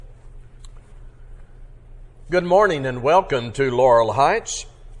Good morning and welcome to Laurel Heights.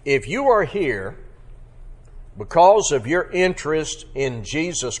 If you are here because of your interest in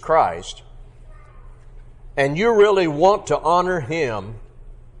Jesus Christ and you really want to honor Him,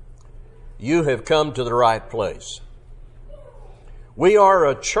 you have come to the right place. We are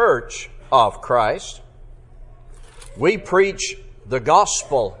a church of Christ. We preach the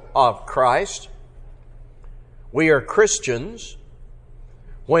gospel of Christ. We are Christians.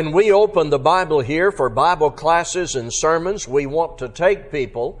 When we open the Bible here for Bible classes and sermons, we want to take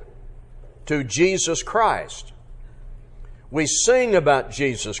people to Jesus Christ. We sing about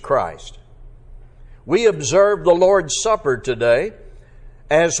Jesus Christ. We observe the Lord's Supper today,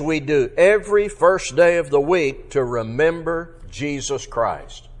 as we do every first day of the week, to remember Jesus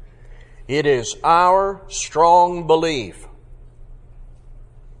Christ. It is our strong belief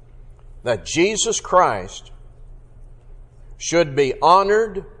that Jesus Christ should be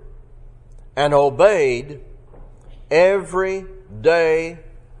honored and obeyed every day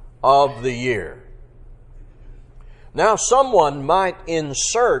of the year. Now, someone might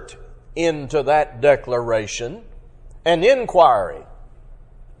insert into that declaration an inquiry.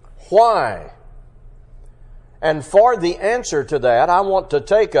 Why? And for the answer to that, I want to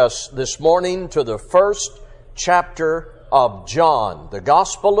take us this morning to the first chapter of John, the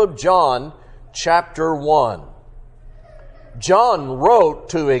Gospel of John, chapter 1. John wrote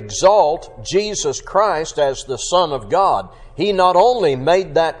to exalt Jesus Christ as the Son of God. He not only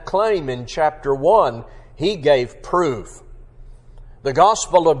made that claim in chapter 1, he gave proof. The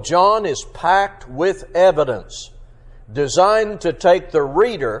Gospel of John is packed with evidence designed to take the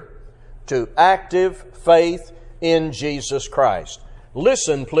reader to active faith in Jesus Christ.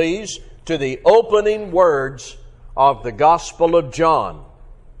 Listen, please, to the opening words of the Gospel of John.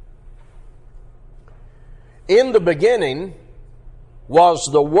 In the beginning was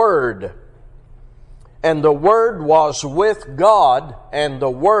the Word, and the Word was with God, and the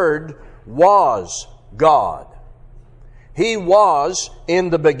Word was God. He was in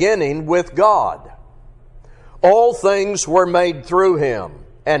the beginning with God. All things were made through Him,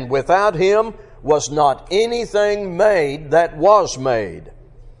 and without Him was not anything made that was made.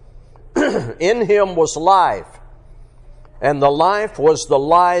 In Him was life, and the life was the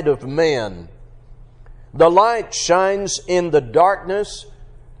light of men. The light shines in the darkness,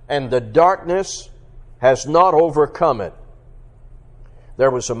 and the darkness has not overcome it. There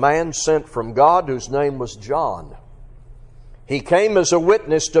was a man sent from God whose name was John. He came as a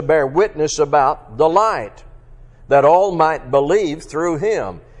witness to bear witness about the light, that all might believe through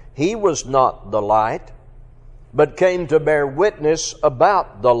him. He was not the light, but came to bear witness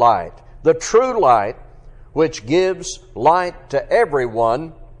about the light, the true light, which gives light to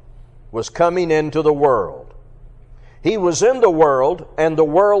everyone, was coming into the world. He was in the world, and the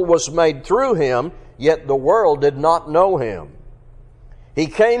world was made through Him, yet the world did not know Him. He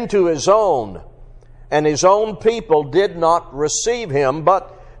came to His own, and His own people did not receive Him,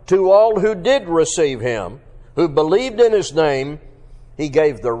 but to all who did receive Him, who believed in His name, He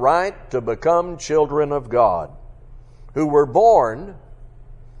gave the right to become children of God, who were born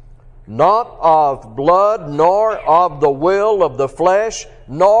not of blood, nor of the will of the flesh,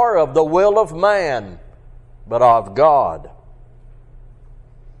 nor of the will of man, but of God.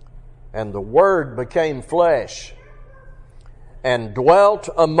 And the Word became flesh and dwelt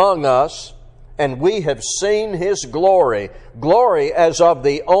among us, and we have seen His glory, glory as of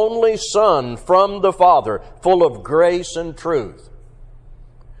the only Son from the Father, full of grace and truth.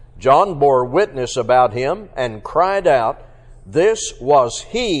 John bore witness about Him and cried out, "This was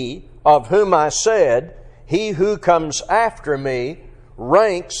He of whom I said, He who comes after me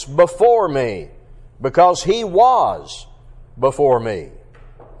ranks before me, because He was before me.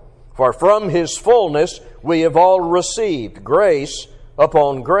 For from His fullness we have all received grace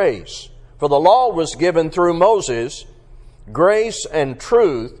upon grace. For the law was given through Moses, grace and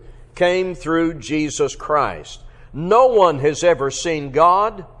truth came through Jesus Christ. No one has ever seen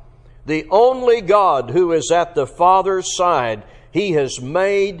God, the only God who is at the Father's side. He has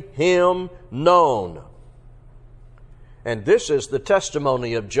made Him known." And this is the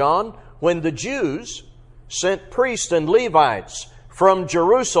testimony of John when the Jews sent priests and Levites from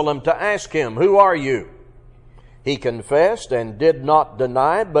Jerusalem to ask him, "Who are you?" He confessed and did not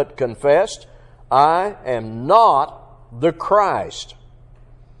deny, but confessed, "I am not the Christ."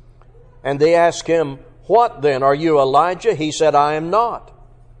 And they asked him, "What then? Are you Elijah?" He said, "I am not."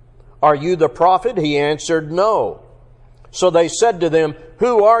 "Are you the prophet?" He answered, "No." So they said to them,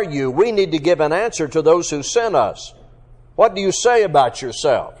 "Who are you? We need to give an answer to those who sent us. What do you say about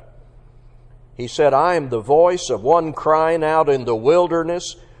yourself?" He said, "I am the voice of one crying out in the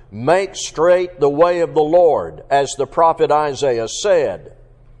wilderness, make straight the way of the Lord, as the prophet Isaiah said.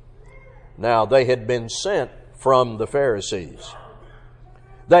 Now they had been sent from the Pharisees.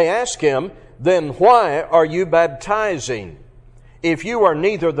 They asked him, then why are you baptizing, if you are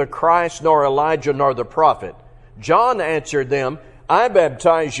neither the Christ, nor Elijah, nor the prophet? John answered them, I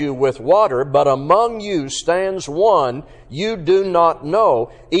baptize you with water, but among you stands one you do not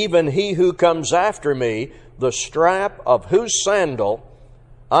know, even he who comes after me, the strap of whose sandal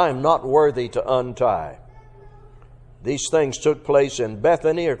I am not worthy to untie. These things took place in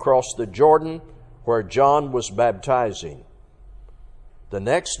Bethany across the Jordan, where John was baptizing. The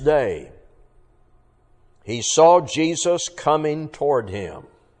next day, he saw Jesus coming toward him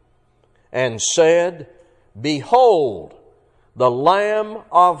and said, Behold, the Lamb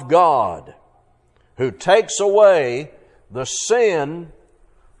of God, who takes away the sin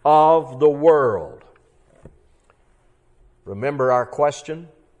of the world. Remember our question?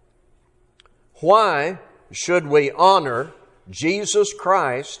 Why should we honor Jesus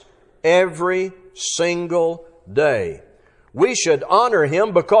Christ every single day? We should honor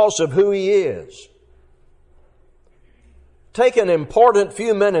Him because of who He is. Take an important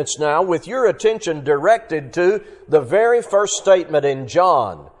few minutes now with your attention directed to the very first statement in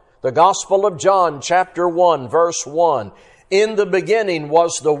John, the Gospel of John, chapter 1, verse 1. In the beginning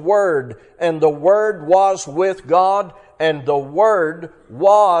was the Word, and the Word was with God, and the Word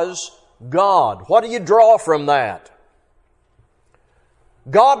was God. What do you draw from that?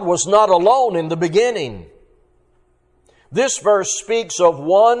 God was not alone in the beginning. This verse speaks of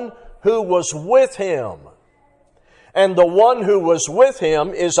one who was with Him. And the one who was with Him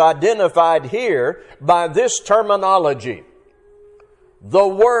is identified here by this terminology, the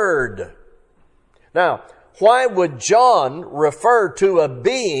Word. Now, why would John refer to a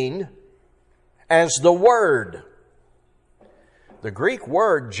being as the Word? The Greek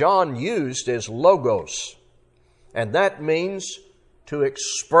word John used is logos, and that means to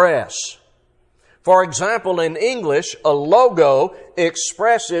express. For example, in English, a logo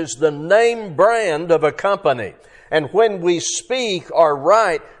expresses the name brand of a company. And when we speak or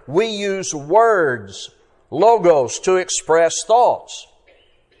write, we use words, logos, to express thoughts.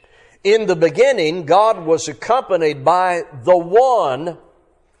 In the beginning, God was accompanied by the One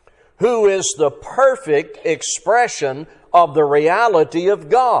who is the perfect expression of the reality of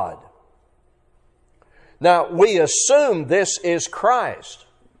God. Now, we assume this is Christ.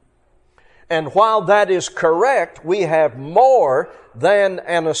 And while that is correct, we have more than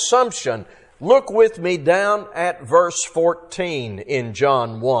an assumption. Look with me down at verse 14 in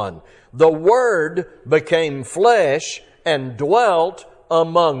John 1. The Word became flesh and dwelt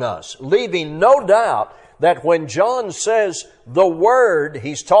among us, leaving no doubt that when John says the Word,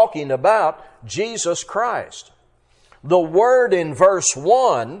 he's talking about Jesus Christ. The Word in verse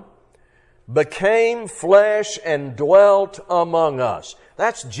 1 became flesh and dwelt among us.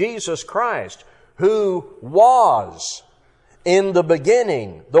 That's Jesus Christ, who was in the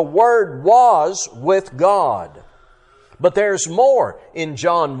beginning. The Word was with God. But there's more in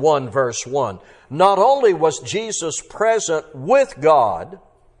John 1 verse 1. Not only was Jesus present with God,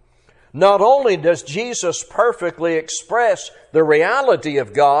 not only does Jesus perfectly express the reality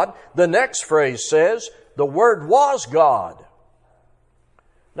of God, the next phrase says, the Word was God.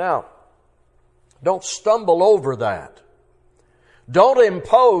 Now, don't stumble over that. Don't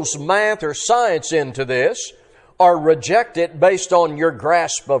impose math or science into this, or reject it based on your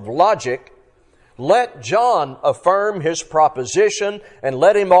grasp of logic. Let John affirm his proposition and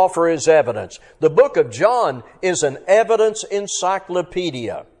let him offer his evidence. The book of John is an evidence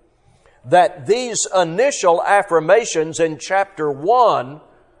encyclopedia that these initial affirmations in chapter 1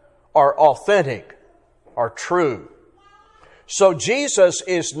 are authentic, are true. So Jesus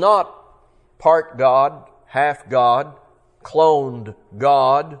is not part God, half God, cloned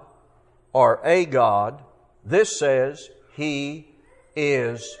God, or a God. This says He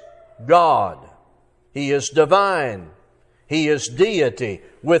is God. He is divine. He is deity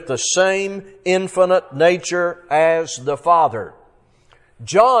with the same infinite nature as the Father.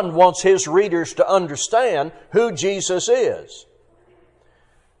 John wants his readers to understand who Jesus is.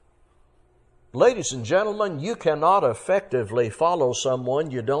 Ladies and gentlemen, you cannot effectively follow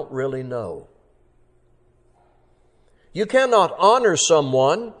someone you don't really know. You cannot honor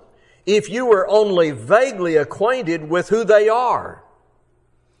someone if you were only vaguely acquainted with who they are.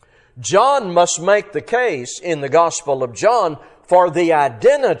 John must make the case in the Gospel of John for the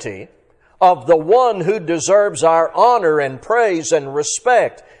identity of the one who deserves our honor and praise and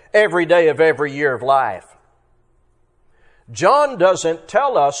respect every day of every year of life. John doesn't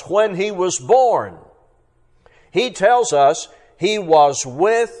tell us when He was born. He tells us He was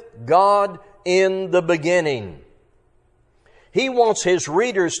with God in the beginning. He wants His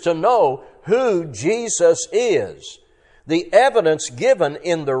readers to know who Jesus is. The evidence given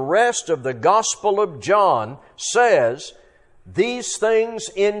in the rest of the Gospel of John says these things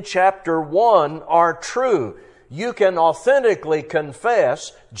in chapter 1 are true. You can authentically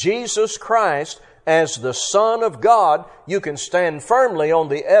confess Jesus Christ as the Son of God. You can stand firmly on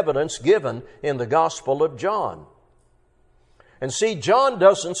the evidence given in the Gospel of John. And see, John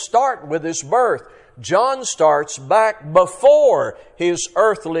doesn't start with His birth. John starts back before His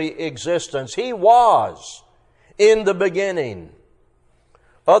earthly existence. He was in the beginning.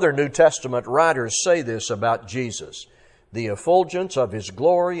 Other New Testament writers say this about Jesus: the effulgence of His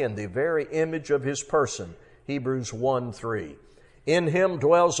glory and the very image of His person. Hebrews 1:3. In Him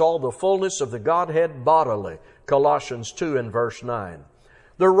dwells all the fullness of the Godhead bodily. Colossians 2 and verse 9.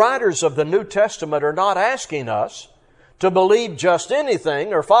 The writers of the New Testament are not asking us to believe just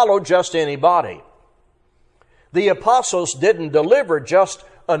anything or follow just anybody. The apostles didn't deliver just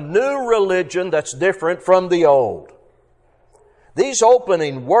a new religion that's different from the old. These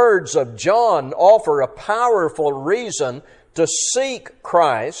opening words of John offer a powerful reason to seek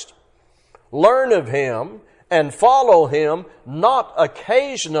Christ, learn of Him, and follow Him, not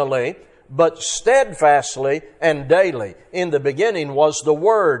occasionally, but steadfastly and daily. In the beginning was the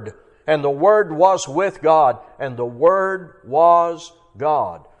Word, and the Word was with God, and the Word was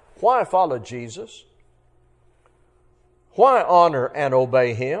God. Why follow Jesus? Why honor and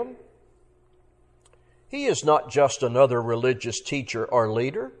obey Him? He is not just another religious teacher or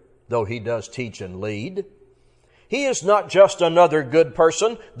leader, though He does teach and lead. He is not just another good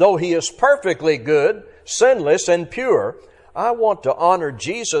person, though He is perfectly good, sinless, and pure. I want to honor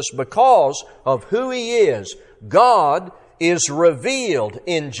Jesus because of who He is. God is revealed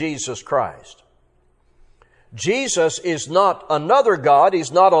in Jesus Christ. Jesus is not another God.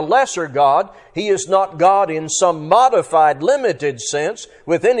 He's not a lesser God. He is not God in some modified, limited sense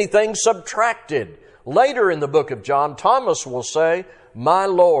with anything subtracted. Later in the book of John, Thomas will say, "My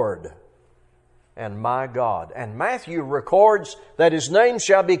Lord and my God." And Matthew records that His name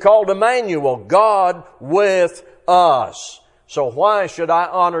shall be called Emmanuel, God with us. So why should I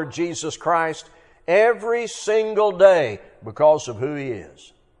honor Jesus Christ every single day? Because of who He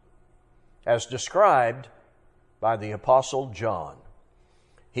is, as described by the Apostle John.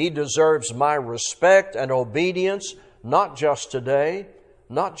 He deserves my respect and obedience, not just today,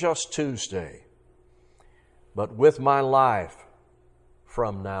 not just Tuesday, but with my life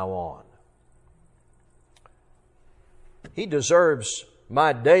from now on. He deserves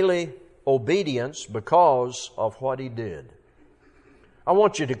my daily obedience because of what He did. I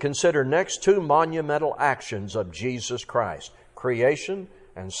want you to consider next two monumental actions of Jesus Christ: creation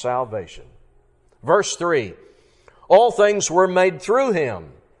and salvation. Verse 3, all things were made through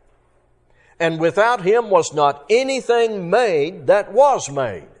Him, and without Him was not anything made that was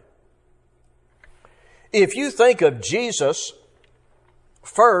made. If you think of Jesus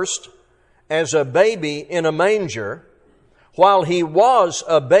first as a baby in a manger, while He was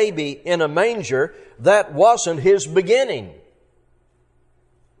a baby in a manger, that wasn't His beginning.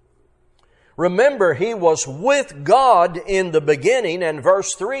 Remember, He was with God in the beginning, and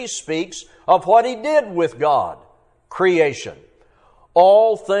verse 3 speaks of what He did with God: creation.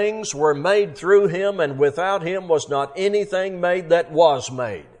 All things were made through Him, and without Him was not anything made that was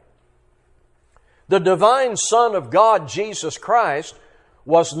made. The divine Son of God, Jesus Christ,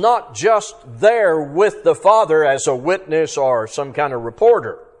 was not just there with the Father as a witness or some kind of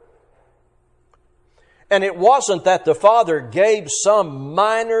reporter. And it wasn't that the Father gave some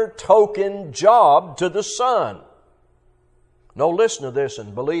minor token job to the Son. No, listen to this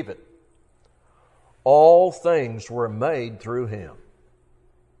and believe it. All things were made through Him.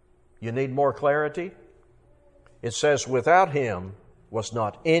 You need more clarity? It says, without Him was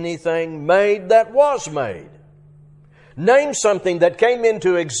not anything made that was made. Name something that came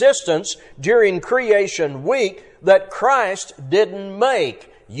into existence during creation week that Christ didn't make.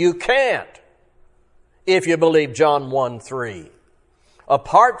 You can't, if you believe John 1:3.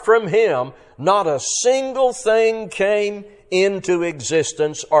 Apart from Him, not a single thing came into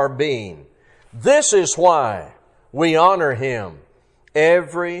existence or being. This is why we honor Him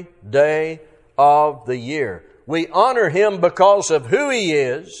every day of the year. We honor Him because of who He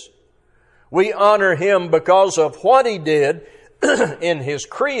is. We honor Him because of what He did in His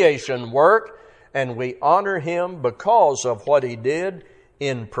creation work. And we honor Him because of what He did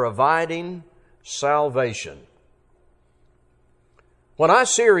in providing salvation. When I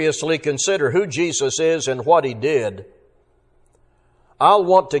seriously consider who Jesus is and what He did, I'll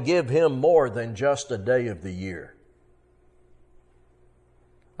want to give Him more than just a day of the year.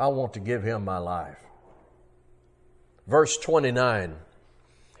 I want to give Him my life. Verse 29,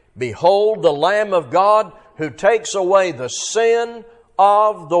 behold the Lamb of God who takes away the sin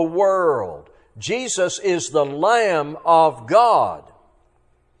of the world. Jesus is the Lamb of God.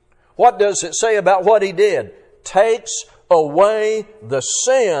 What does it say about what He did? Takes away the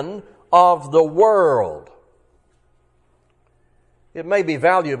sin of the world. It may be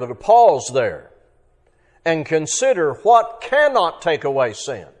valuable to pause there and consider what cannot take away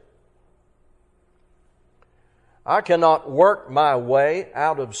sin. I cannot work my way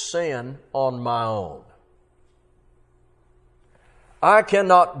out of sin on my own. I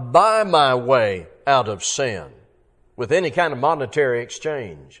cannot buy my way out of sin with any kind of monetary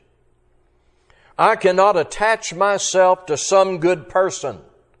exchange. I cannot attach myself to some good person,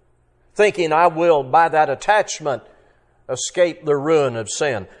 thinking I will, by that attachment, escape the ruin of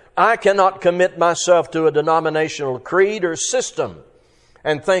sin. I cannot commit myself to a denominational creed or system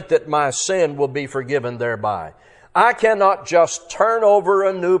and think that my sin will be forgiven thereby. I cannot just turn over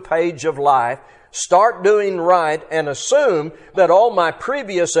a new page of life, start doing right, and assume that all my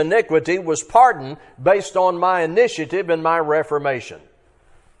previous iniquity was pardoned based on my initiative and my reformation.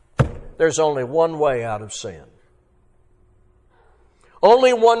 There's only one way out of sin.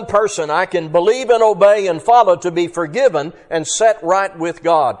 Only one person I can believe and obey and follow to be forgiven and set right with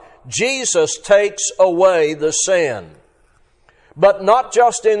God. Jesus takes away the sin. But not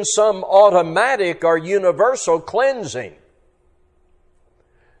just in some automatic or universal cleansing.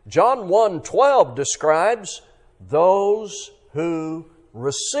 John 1:12 describes those who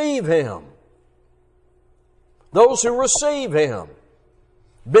receive Him. Those who receive Him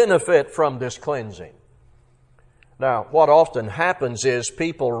benefit from this cleansing. Now, what often happens is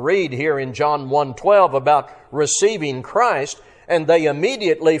people read here in John 1:12 about receiving Christ, and they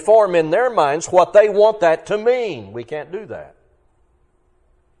immediately form in their minds what they want that to mean. We can't do that.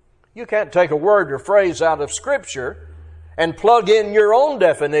 You can't take a word or phrase out of Scripture and plug in your own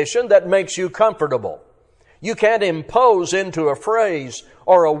definition that makes you comfortable. You can't impose into a phrase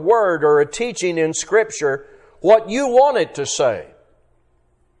or a word or a teaching in Scripture what you want it to say.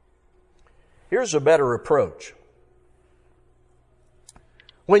 Here's a better approach.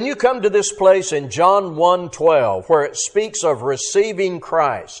 When you come to this place in John 1:12, where it speaks of receiving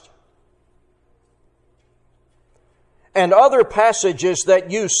Christ, and other passages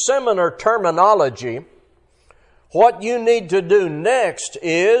that use similar terminology, what you need to do next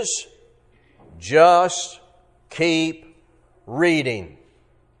is just keep reading.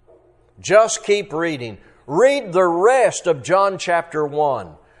 Just keep reading. Read the rest of John chapter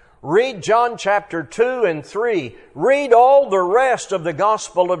 1. Read John chapter 2 and 3. Read all the rest of the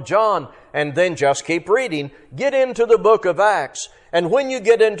Gospel of John, and then just keep reading. Get into the book of Acts. And when you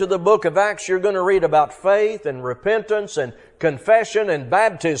get into the book of Acts, you're going to read about faith and repentance and confession and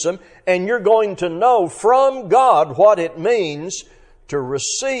baptism, and you're going to know from God what it means to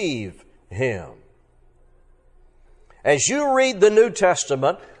receive Him. As you read the New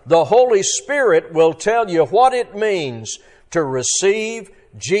Testament, the Holy Spirit will tell you what it means to receive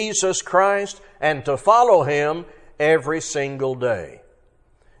Jesus Christ and to follow Him every single day.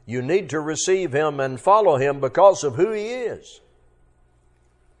 You need to receive Him and follow Him because of who He is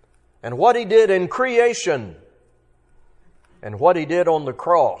and what He did in creation and what He did on the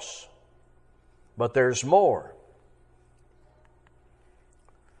cross. But there's more.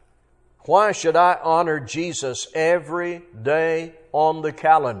 Why should I honor Jesus every day on the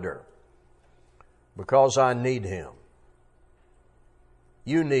calendar? Because I need Him.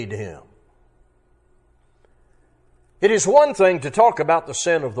 You need Him. It is one thing to talk about the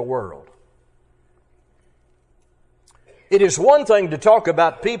sin of the world. It is one thing to talk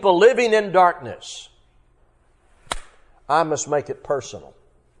about people living in darkness. I must make it personal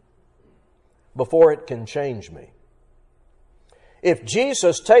before it can change me. If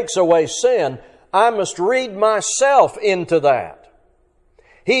Jesus takes away sin, I must read myself into that.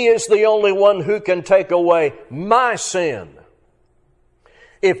 He is the only one who can take away my sin.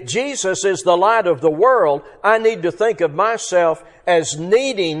 If Jesus is the light of the world, I need to think of myself as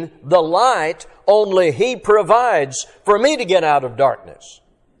needing the light only He provides for me to get out of darkness.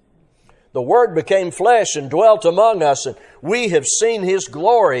 The Word became flesh and dwelt among us, and we have seen His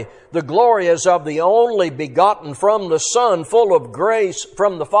glory. The glory is of the only begotten from the Son, full of grace,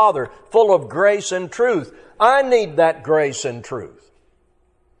 from the Father, full of grace and truth. I need that grace and truth.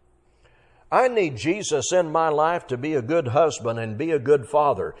 I need Jesus in my life to be a good husband and be a good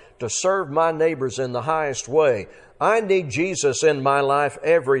father, to serve my neighbors in the highest way. I need Jesus in my life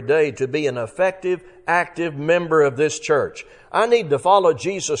every day to be an effective, active member of this church. I need to follow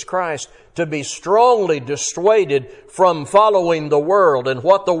Jesus Christ to be strongly dissuaded from following the world and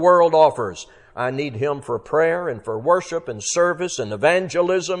what the world offers. I need Him for prayer and for worship and service and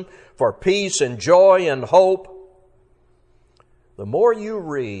evangelism, for peace and joy and hope. The more you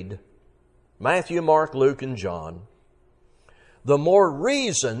read Matthew, Mark, Luke, and John, the more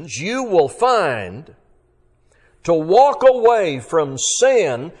reasons you will find to walk away from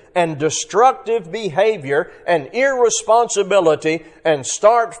sin and destructive behavior and irresponsibility and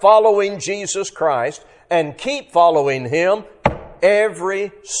start following Jesus Christ and keep following Him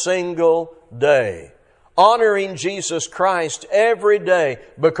every single day. Honoring Jesus Christ every day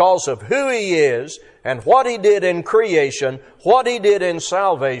because of who He is and what He did in creation, what He did in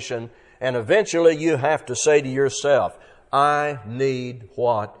salvation. And eventually you have to say to yourself, I need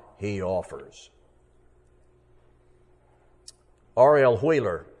what He offers. R.L.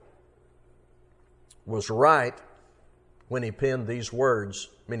 Wheeler was right when he penned these words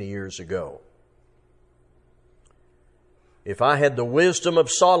many years ago. If I had the wisdom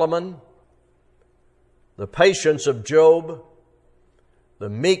of Solomon, the patience of Job, the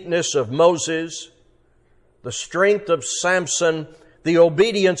meekness of Moses, the strength of Samson, the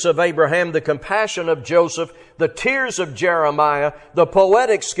obedience of Abraham, the compassion of Joseph, the tears of Jeremiah, the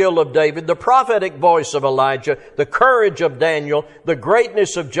poetic skill of David, the prophetic voice of Elijah, the courage of Daniel, the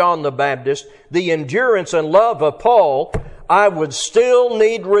greatness of John the Baptist, the endurance and love of Paul, I would still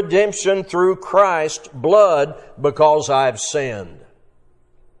need redemption through Christ's blood because I've sinned.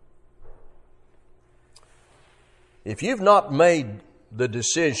 If you've not made the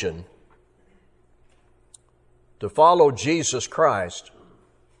decision to follow Jesus Christ,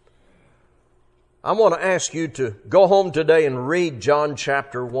 I want to ask you to go home today and read John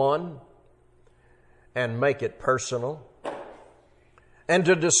chapter 1 and make it personal, and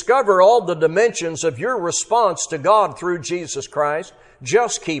to discover all the dimensions of your response to God through Jesus Christ.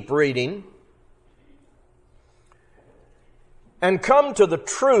 Just keep reading and come to the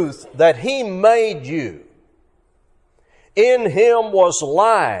truth that He made you. In Him was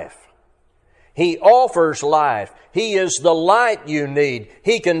life. He offers life. He is the light you need.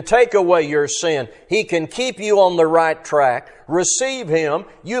 He can take away your sin. He can keep you on the right track. Receive Him.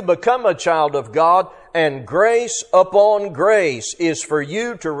 You become a child of God, and grace upon grace is for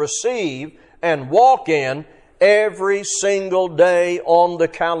you to receive and walk in every single day on the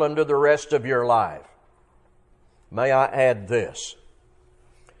calendar the rest of your life. May I add this,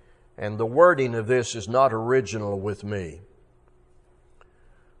 and the wording of this is not original with me.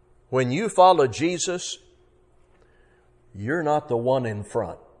 When you follow Jesus, you're not the one in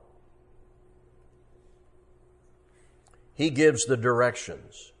front. He gives the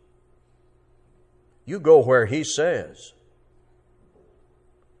directions. You go where He says.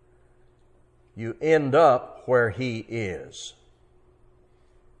 You end up where He is.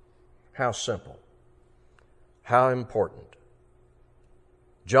 How simple. How important.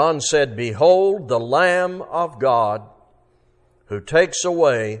 John said, "Behold the Lamb of God who takes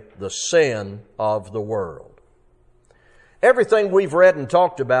away the sin of the world." Everything we've read and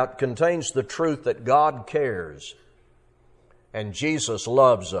talked about contains the truth that God cares and Jesus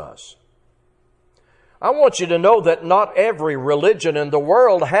loves us. I want you to know that not every religion in the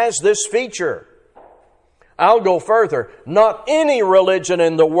world has this feature. I'll go further. Not any religion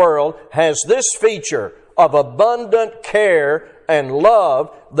in the world has this feature of abundant care and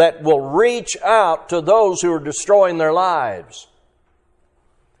love that will reach out to those who are destroying their lives.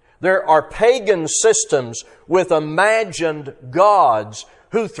 There are pagan systems with imagined gods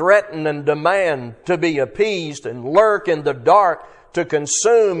who threaten and demand to be appeased and lurk in the dark to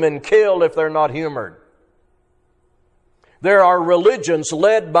consume and kill if they're not humored. There are religions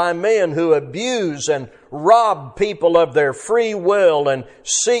led by men who abuse and rob people of their free will and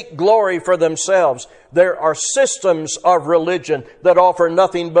seek glory for themselves. There are systems of religion that offer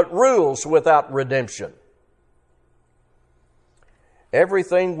nothing but rules without redemption.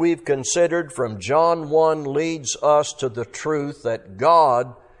 Everything we've considered from John 1 leads us to the truth that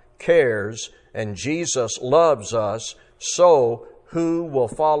God cares and Jesus loves us. So, who will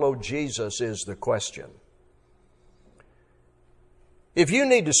follow Jesus is the question. If you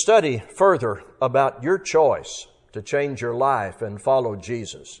need to study further about your choice to change your life and follow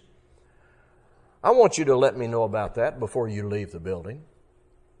Jesus, I want you to let me know about that before you leave the building.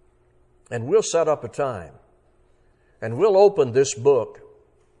 And we'll set up a time. And we'll open this book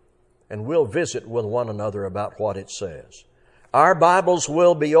and we'll visit with one another about what it says. Our Bibles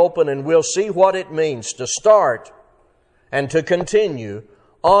will be open and we'll see what it means to start and to continue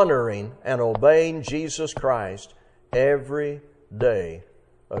honoring and obeying Jesus Christ every day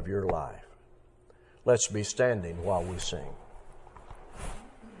of your life. Let's be standing while we sing.